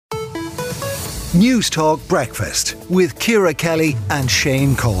News Talk Breakfast with Ciara Kelly and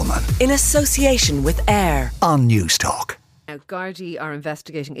Shane Coleman. In association with AIR on News Talk. Now, Gardaí are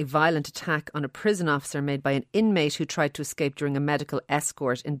investigating a violent attack on a prison officer made by an inmate who tried to escape during a medical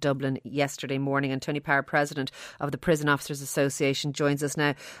escort in Dublin yesterday morning. And Tony Power, president of the Prison Officers Association, joins us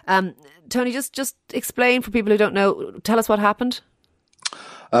now. Tony, just explain for people who don't know. Tell us what happened.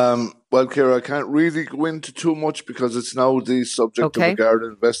 Well, Ciara, I can't really go into too much because it's now the subject of a Garda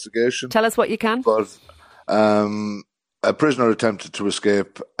investigation. Tell us what you can. But a prisoner attempted to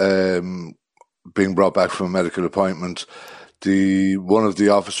escape, being brought back from a medical appointment. One of the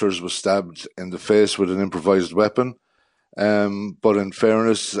officers was stabbed in the face with an improvised weapon. But in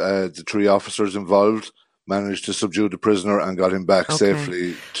fairness, the three officers involved managed to subdue the prisoner and got him back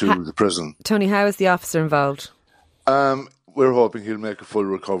safely to the prison. Tony, how is the officer involved? We're hoping he'll make a full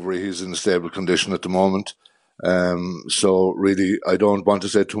recovery. He's in a stable condition at the moment. So really, I don't want to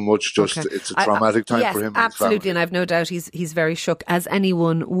say too much. Just it's a traumatic time for him. And absolutely, his family. And I've no doubt he's very shook, as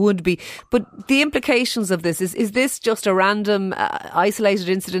anyone would be. But the implications of this is this just a random, isolated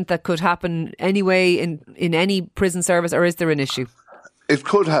incident that could happen anyway in any prison service, or is there an issue? It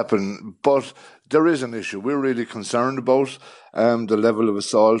could happen, but there is an issue. We're really concerned about the level of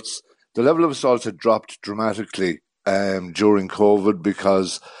assaults. The level of assaults had dropped dramatically during COVID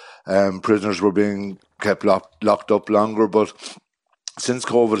because prisoners were being kept locked up longer. But since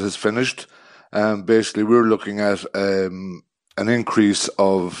COVID has finished, basically we're looking at an increase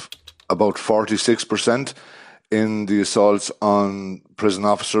of about 46% in the assaults on prison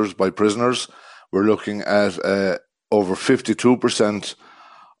officers by prisoners. We're looking at over 52%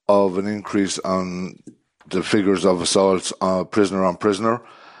 of an increase on the figures of assaults prisoner on prisoner,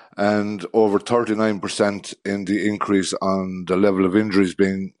 and over 39% in the increase on the level of injuries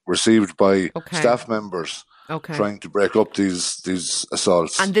being received by staff members trying to break up these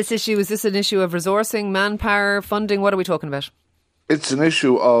assaults. And this issue, is this an issue of resourcing, manpower, funding? What are we talking about? It's an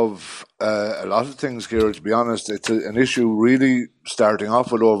issue of a lot of things, Ciara, to be honest. It's an issue really starting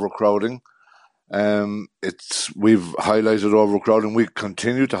off with overcrowding. We've highlighted overcrowding. We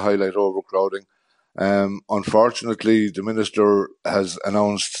continue to highlight overcrowding. Unfortunately, the Minister has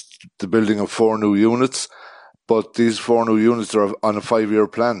announced the building of 4 new units, but these 4 new units are on a 5-year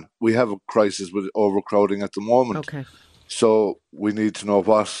plan. We have a crisis with overcrowding at the moment. So we need to know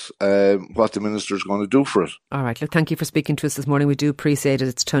what the Minister is going to do for it. All right. Look, thank you for speaking to us this morning. We do appreciate it.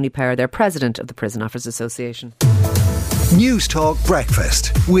 It's Tony Power, their president of the Prison Officers Association. News Talk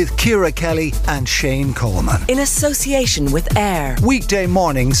Breakfast with Ciara Kelly and Shane Coleman. in association with AIR. Weekday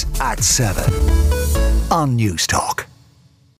mornings at 7 on News Talk.